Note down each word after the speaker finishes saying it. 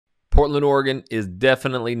Portland, Oregon is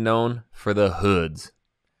definitely known for the hoods.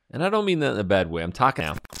 And I don't mean that in a bad way. I'm talking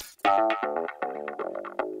now.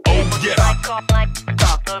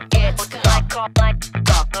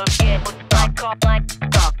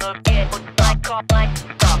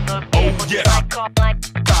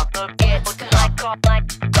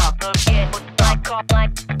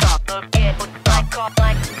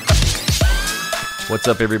 What's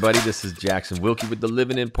up, everybody? This is Jackson Wilkie with the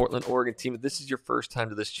Living in Portland, Oregon team. If this is your first time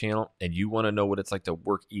to this channel and you want to know what it's like to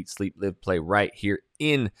work, eat, sleep, live, play right here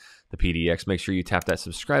in the PDX, make sure you tap that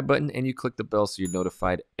subscribe button and you click the bell so you're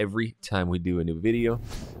notified every time we do a new video.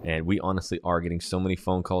 And we honestly are getting so many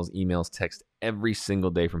phone calls, emails, texts every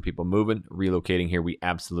single day from people moving, relocating here. We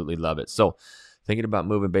absolutely love it. So thinking about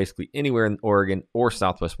moving basically anywhere in Oregon or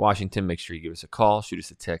Southwest Washington, make sure you give us a call, shoot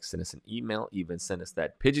us a text, send us an email, even send us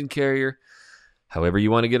that pigeon carrier. However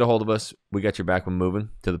you want to get a hold of us, we got your back when moving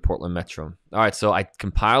to the Portland Metro. All right, so I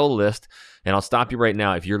compiled a list, and I'll stop you right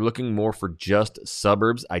now. If you're looking more for just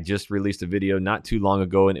suburbs, I just released a video not too long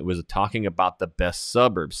ago, and it was talking about the best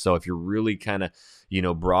suburbs. So if you're really kind of,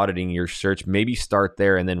 broadening your search, maybe start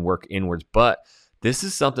there and then work inwards. But this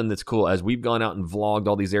is something that's cool as we've gone out and vlogged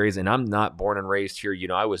all these areas, and I'm not born and raised here.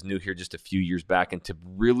 I was new here just a few years back, and to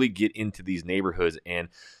really get into these neighborhoods and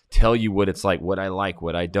tell you what it's like, what I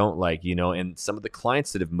don't like, and some of the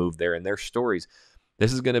clients that have moved there and their stories,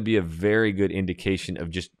 this is going to be a very good indication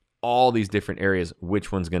of just all these different areas,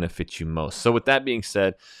 which one's going to fit you most. So with that being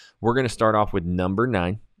said, we're going to start off with number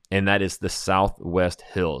 9, and that is the Southwest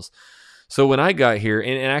Hills. So when I got here,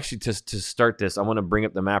 and actually to start this, I want to bring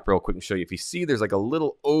up the map real quick and show you. If you see, there's like a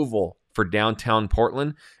little oval for downtown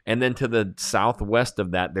Portland, and then to the southwest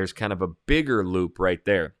of that, there's kind of a bigger loop right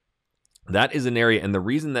there. That is an area, and the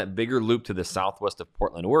reason that bigger loop to the southwest of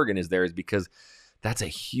Portland, Oregon is there is because that's a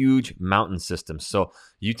huge mountain system. So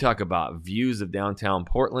you talk about views of downtown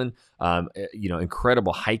Portland,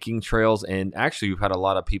 incredible hiking trails. And actually, we've had a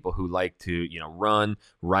lot of people who like to, run,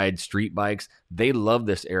 ride street bikes. They love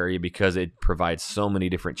this area because it provides so many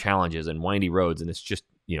different challenges and windy roads. And it's just,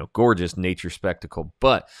 gorgeous nature spectacle.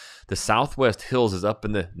 But the Southwest Hills is up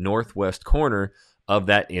in the northwest corner of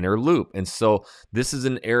that inner loop. And so this is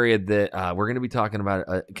an area that we're going to be talking about,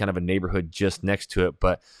 kind of a neighborhood just next to it.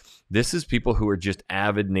 But this is people who are just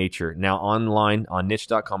avid nature. Now online on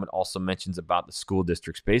niche.com, it also mentions about the school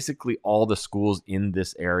districts. Basically, all the schools in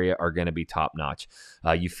this area are going to be top notch.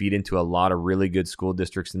 You feed into a lot of really good school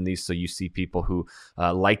districts in these. So you see people who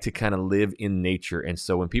like to kind of live in nature. And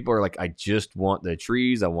so when people are like, I just want the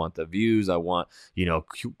trees, I want the views, I want,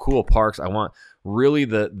 cool parks, I want really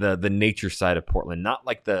the nature side of Portland, not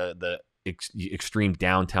like the extreme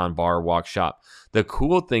downtown bar, walk, shop. The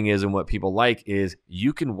cool thing is, and what people like is,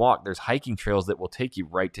 you can walk. There's hiking trails that will take you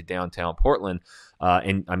right to downtown Portland.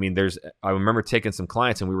 And I mean, I remember taking some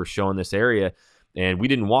clients and we were showing this area, and we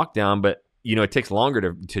didn't walk down, but it takes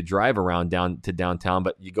longer to drive around down to downtown,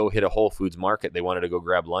 but you go hit a Whole Foods market. They wanted to go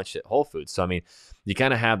grab lunch at Whole Foods. So, I mean, you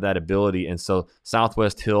kind of have that ability. And so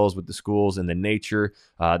Southwest Hills with the schools and the nature,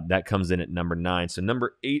 that comes in at number 9. So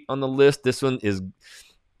number 8 on the list, this one is,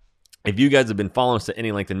 if you guys have been following us to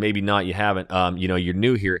any length, and maybe not, you haven't, you're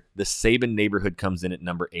new here, the Sabin neighborhood comes in at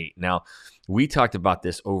number 8. Now, we talked about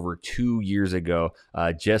this over 2 years ago.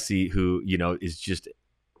 Jesse, who, is just,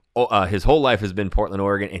 his whole life has been Portland,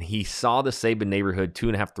 Oregon, and he saw the Sabin neighborhood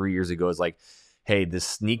 2.5, 3 years ago. Is like, hey, the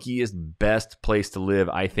sneakiest, best place to live,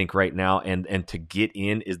 I think, right now, and to get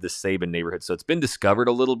in is the Sabin neighborhood. So it's been discovered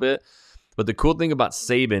a little bit. But the cool thing about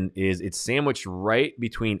Sabin is it's sandwiched right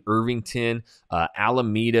between Irvington,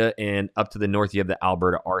 Alameda, and up to the north, you have the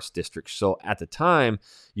Alberta Arts District. So at the time,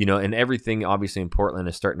 and everything obviously in Portland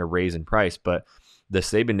is starting to raise in price, but the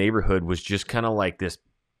Sabin neighborhood was just kind of like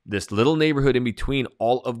this little neighborhood in between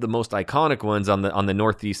all of the most iconic ones on the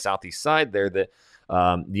northeast, southeast side there that,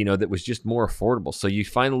 that was just more affordable. So you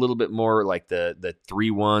find a little bit more like the 3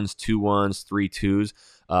 1s, 2 1s, 3 2s.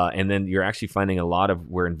 And then you're actually finding a lot of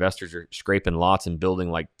where investors are scraping lots and building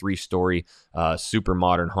like 3-story super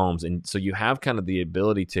modern homes. And so you have kind of the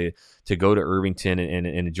ability to go to Irvington and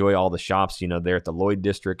enjoy all the shops, there at the Lloyd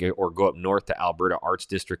District, or go up north to Alberta Arts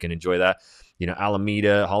District and enjoy that.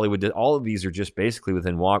 Alameda, Hollywood, all of these are just basically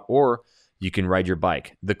within walk, or you can ride your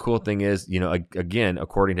bike. The cool thing is, again,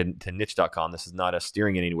 according to niche.com, this is not us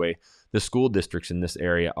steering in any way, the school districts in this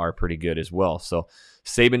area are pretty good as well. So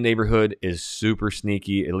Sabin neighborhood is super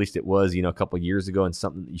sneaky. At least it was, a couple of years ago, and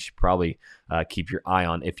something that you should probably keep your eye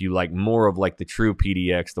on if you like more of like the true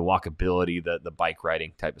PDX, the walkability, the bike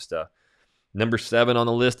riding type of stuff. Number 7 on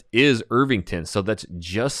the list is Irvington. So that's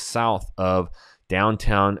just south of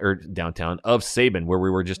downtown of Sabin, where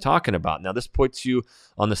we were just talking about. Now, this puts you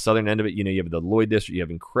on the southern end of it. You know, you have the Lloyd District, you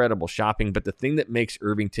have incredible shopping, but the thing that makes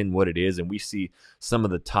Irvington what it is, and we see some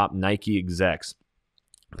of the top Nike execs,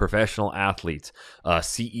 professional athletes,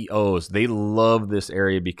 CEOs, they love this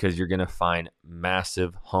area because you're going to find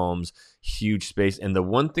massive homes, huge space. And the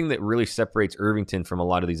one thing that really separates Irvington from a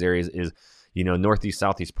lot of these areas is, you know, Northeast,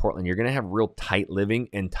 Southeast Portland, you're going to have real tight living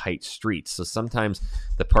and tight streets. So sometimes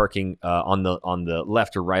the parking on the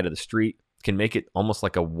left or right of the street can make it almost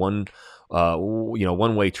like a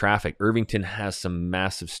one-way traffic. Irvington has some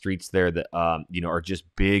massive streets there that, are just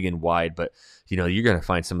big and wide, but, you know, you're going to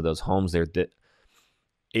find some of those homes there that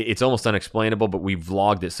it's almost unexplainable, but we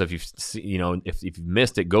vlogged it. So if you've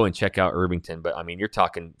missed it, go and check out Irvington. But I mean, you're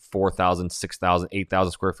talking 4,000, 6,000,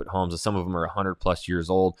 8,000 square foot homes, and some of them are 100 plus years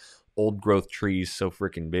old growth trees, so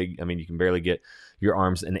freaking big. I mean, you can barely get your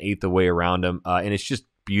arms an eighth away around them. And it's just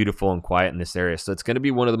beautiful and quiet in this area. So it's going to be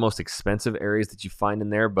one of the most expensive areas that you find in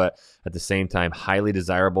there, but at the same time, highly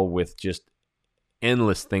desirable with just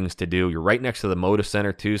endless things to do. You're right next to the Moda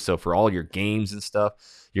Center too. So for all your games and stuff,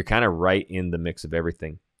 you're kind of right in the mix of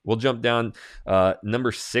everything. We'll jump down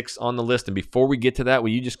number 6 on the list. And before we get to that, will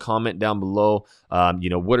you just comment down below,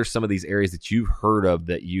 what are some of these areas that you've heard of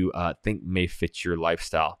that you think may fit your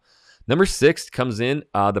lifestyle? Number 6 comes in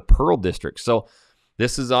the Pearl District. So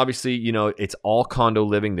this is obviously, it's all condo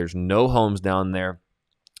living. There's no homes down there.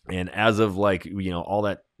 And as of all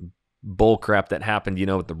that bull crap that happened,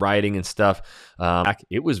 with the rioting and stuff,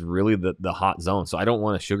 it was really the hot zone. So I don't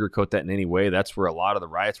want to sugarcoat that in any way. That's where a lot of the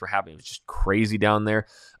riots were happening. It was just crazy down there.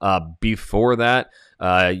 Before that,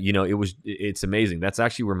 it's amazing. That's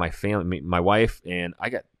actually where my family, my wife and I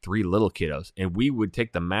got 3 little kiddos, and we would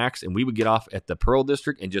take the Max and we would get off at the Pearl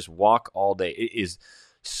District and just walk all day. It is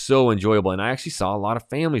so enjoyable. And I actually saw a lot of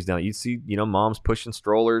families down there. You'd see, moms pushing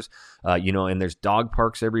strollers, and there's dog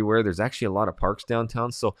parks everywhere. There's actually a lot of parks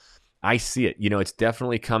downtown. So I see it. It's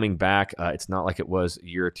definitely coming back. It's not like it was a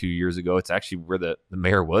year or 2 years ago. It's actually where the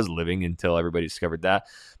mayor was living until everybody discovered that.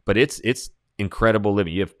 But it's incredible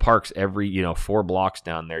living. You have parks every 4 blocks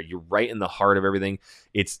down there. You're right in the heart of everything.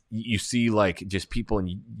 You see just people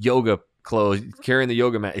in yoga clothes carrying the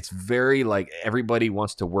yoga mat. It's very everybody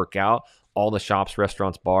wants to work out. All the shops,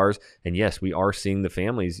 restaurants, bars, and yes, we are seeing the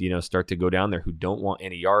families, start to go down there who don't want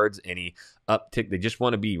any yards, any uptick. They just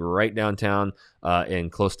want to be right downtown and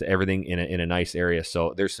close to everything in a nice area.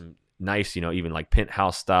 So there's some nice, even like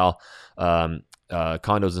penthouse style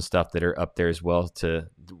condos and stuff that are up there as well to,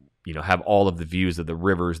 have all of the views of the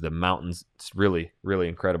rivers, the mountains. It's really, really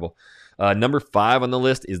incredible. Number 5 on the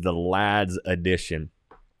list is the Lads Edition.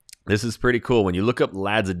 This is pretty cool. When you look up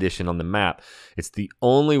Lads Edition on the map, it's the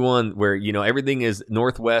only one where, everything is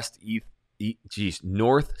northwest,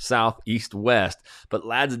 north, south, east, west. But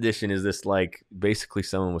Lads Edition is this basically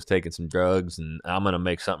someone was taking some drugs and I'm going to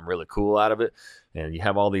make something really cool out of it. And you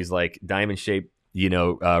have all these diamond shaped,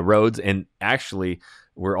 roads. And actually,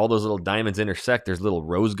 where all those little diamonds intersect, there's little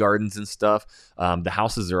rose gardens and stuff. The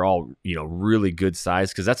houses are all, really good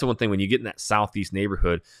size, because that's the one thing when you get in that southeast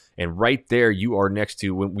neighborhood, and right there you are next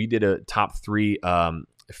to, when we did a top 3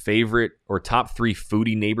 favorite or top 3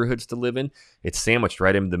 foodie neighborhoods to live in, it's sandwiched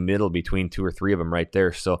right in the middle between 2 or 3 of them right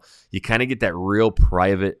there. So you kind of get that real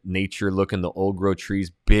private nature look in the old growth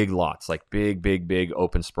trees, big lots, big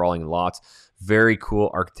open sprawling lots. Very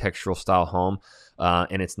cool architectural style home.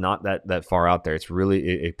 And it's not that far out there. It's really,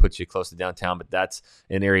 it puts you close to downtown, but that's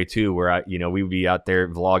an area too where we would be out there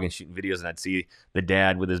vlogging, shooting videos, and I'd see the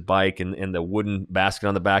dad with his bike and the wooden basket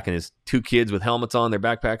on the back and his 2 kids with helmets on their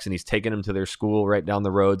backpacks, and he's taking them to their school right down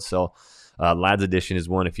the road. So Lads Edition is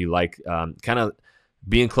one if you like kind of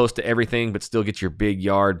being close to everything, but still get your big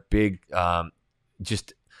yard,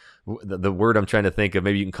 just the word I'm trying to think of,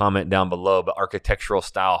 maybe you can comment down below, but architectural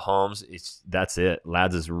style homes, that's it.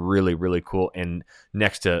 Lads is really, really cool. And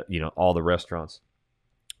next to, all the restaurants.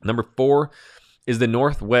 Number 4 is the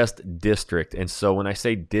Northwest District. And so when I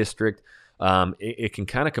say district, it can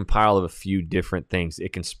kind of compile of a few different things.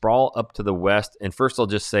 It can sprawl up to the west. And first I'll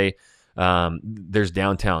just say, there's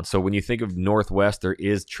downtown. So when you think of Northwest, there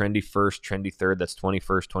is Trendy First, Trendy Third. That's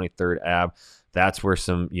 21st, 23rd Ave. That's where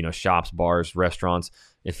some, shops, bars, restaurants.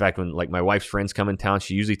 In fact, when my wife's friends come in town,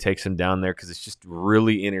 she usually takes them down there because it's just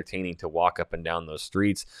really entertaining to walk up and down those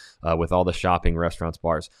streets with all the shopping, restaurants,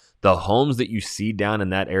 bars. The homes that you see down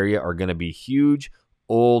in that area are going to be huge,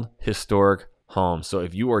 old, historic homes. So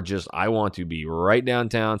if you are I want to be right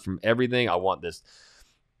downtown from everything, I want this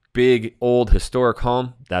big, old, historic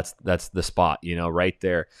home, that's the spot, right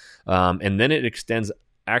there. And then it extends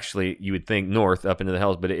actually, you would think north up into the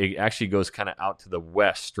hills, but it actually goes kind of out to the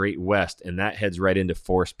west, straight west, and that heads right into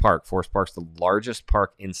Forest Park. Forest Park's the largest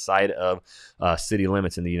park inside of city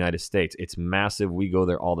limits in the United States. It's massive. We go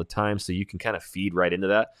there all the time, so you can kind of feed right into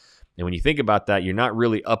that. And when you think about that, you're not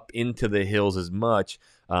really up into the hills as much.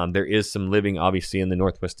 There is some living, obviously, in the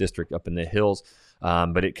Northwest District up in the hills,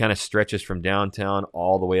 but it kind of stretches from downtown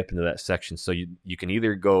all the way up into that section. So you can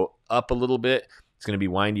either go up a little bit. It's going to be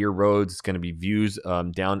windier roads. It's going to be views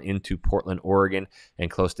down into Portland, Oregon,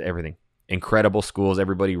 and close to everything. Incredible schools.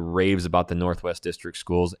 Everybody raves about the Northwest District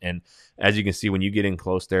schools. And as you can see, when you get in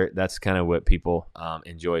close there, that's kind of what people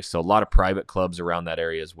enjoy. So a lot of private clubs around that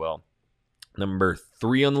area as well. Number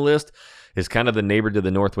 3 on the list is kind of the neighbor to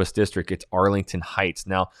the Northwest District. It's Arlington Heights.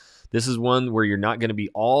 Now, this is one where you're not going to be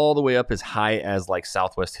all the way up as high as like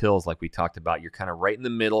Southwest Hills like we talked about. You're kind of right in the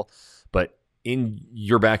middle, but in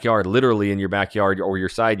your backyard, literally in your backyard or your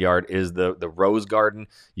side yard, is the Rose Garden.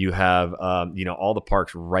 You have all the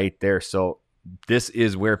parks right there. So this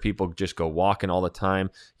is where people just go walking all the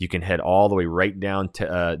time. You can head all the way right down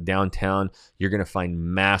to downtown. You're going to find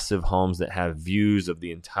massive homes that have views of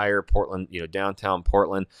the entire Portland, downtown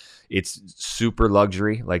Portland. It's super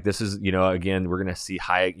luxury. Like this is, again, we're going to see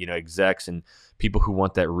high, execs and people who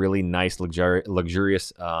want that really nice,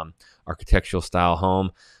 luxurious architectural style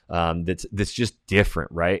home. That's just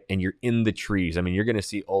different, right? And you're in the trees. I mean, you're going to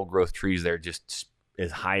see old growth trees there just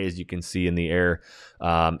as high as you can see in the air.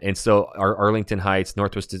 And so our Arlington Heights,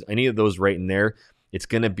 Northwest, any of those right in there, it's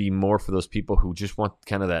going to be more for those people who just want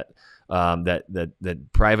kind of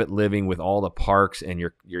that private living with all the parks, and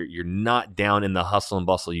you're not down in the hustle and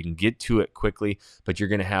bustle. You can get to it quickly, but you're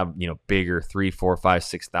going to have, bigger 3, 4, 5,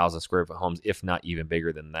 6,000 square foot homes, if not even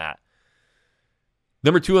bigger than that.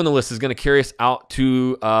 Number 2 on the list is going to carry us out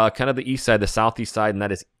to kind of the east side, the southeast side, and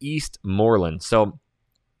that is Eastmoreland. So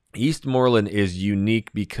Eastmoreland is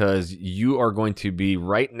unique because you are going to be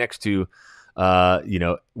right next to,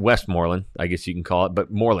 Westmoreland, I guess you can call it,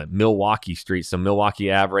 but Moreland, Milwaukee Street. So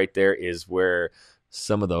Milwaukee Ave right there is where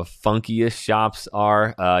some of the funkiest shops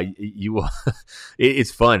are. You will,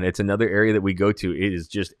 it's fun. It's another area that we go to. It is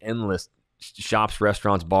just endless shops,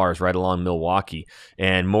 restaurants, bars right along Milwaukee.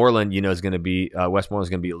 And Moreland, is going to be, Westmoreland is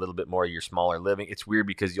going to be a little bit more your smaller living. It's weird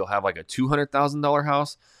because you'll have like a $200,000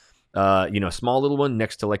 house, a small little one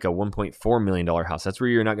next to like a $1.4 million house. That's where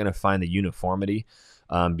you're not going to find the uniformity,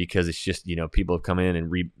 because it's just, people have come in and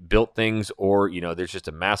rebuilt things, or, there's just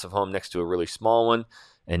a massive home next to a really small one.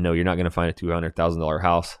 And no, you're not going to find a $200,000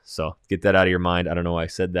 house. So get that out of your mind. I don't know why I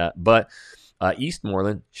said that, but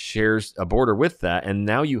Eastmoreland shares a border with that. And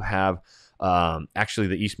now you have actually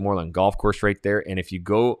the Eastmoreland golf course right there. And if you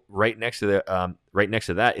go right next to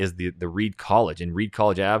that is the Reed College, and Reed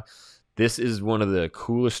College Ave. This is one of the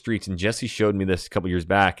coolest streets, and Jesse showed me this a couple years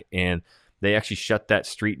back, and they actually shut that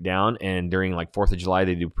street down, and during like 4th of July,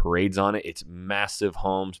 they do parades on it. It's massive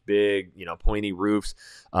homes, big, pointy roofs.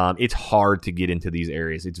 It's hard to get into these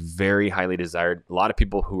areas. It's very highly desired. A lot of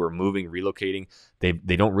people who are moving, relocating, they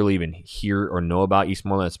don't really even hear or know about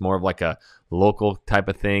Eastmoreland. It's more of like a local type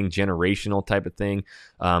of thing, generational type of thing.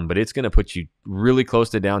 But it's going to put you really close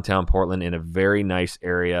to downtown Portland in a very nice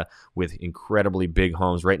area with incredibly big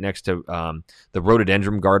homes right next to the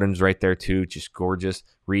rhododendron gardens right there too. Just gorgeous.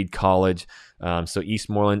 Reed College. So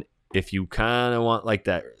Eastmoreland, if you kind of want like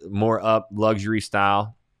that more up luxury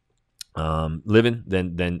style living,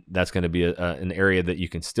 then that's going to be an area that you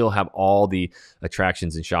can still have all the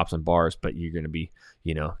attractions and shops and bars, but you're going to be,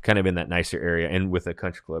 kind of in that nicer area and with a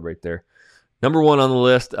country club right there. Number 1 on the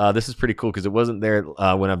list, this is pretty cool because it wasn't there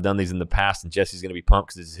when I've done these in the past, and Jesse's going to be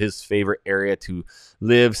pumped because it's his favorite area to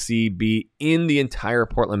live, see, be in the entire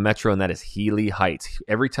Portland metro, and that is Healy Heights.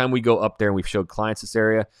 Every time we go up there and we've showed clients this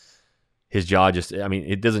area, his jaw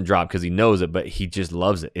it doesn't drop because he knows it, but he just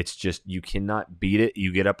loves it. It's just, you cannot beat it.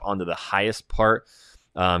 You get up onto the highest part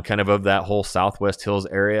kind of that whole Southwest Hills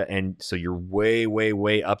area, and so you're way, way,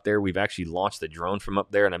 way up there. We've actually launched the drone from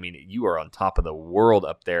up there, and you are on top of the world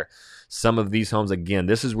up there. Some of these homes, again,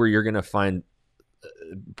 this is where you're going to find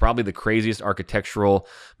probably the craziest architectural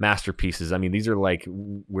masterpieces. These are like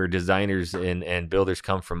where designers and builders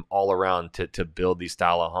come from all around to build these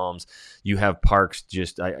style of homes. You have parks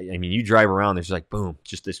just, you drive around, there's like, boom,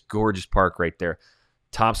 just this gorgeous park right there.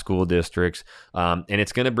 Top school districts, and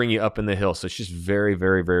it's going to bring you up in the hill. So it's just very,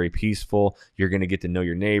 very, very peaceful. You're going to get to know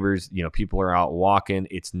your neighbors. People are out walking.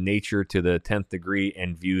 It's nature to the 10th degree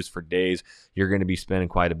and views for days. You're going to be spending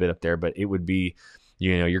quite a bit up there, but it would be,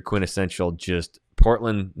 your quintessential just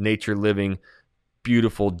Portland nature living,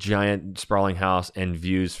 beautiful, giant, sprawling house and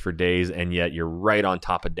views for days, and yet you're right on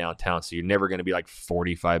top of downtown, so you're never going to be like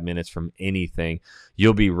 45 minutes from anything.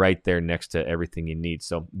 you'll be right there next to everything you need.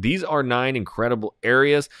 So these are 9 incredible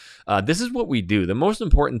areas. This is what we do. The most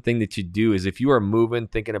important thing that you do is if you are moving,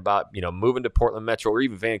 thinking about, moving to Portland Metro or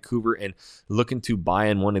even Vancouver and looking to buy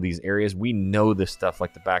in one of these areas, we know this stuff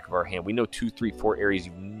like the back of our hand. We know 2, 3, 4 areas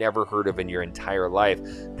you've never heard of in your entire life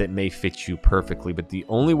that may fit you perfectly. But the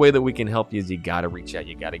only way that we can help you is you got to reach out.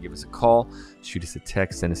 You got to give us a call, shoot us a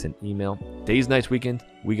text, send us an email. Days, nights, weekend,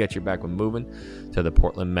 we got your back when moving to the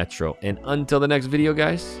Portland Metro. And until the next video,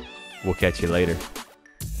 guys, we'll catch you later.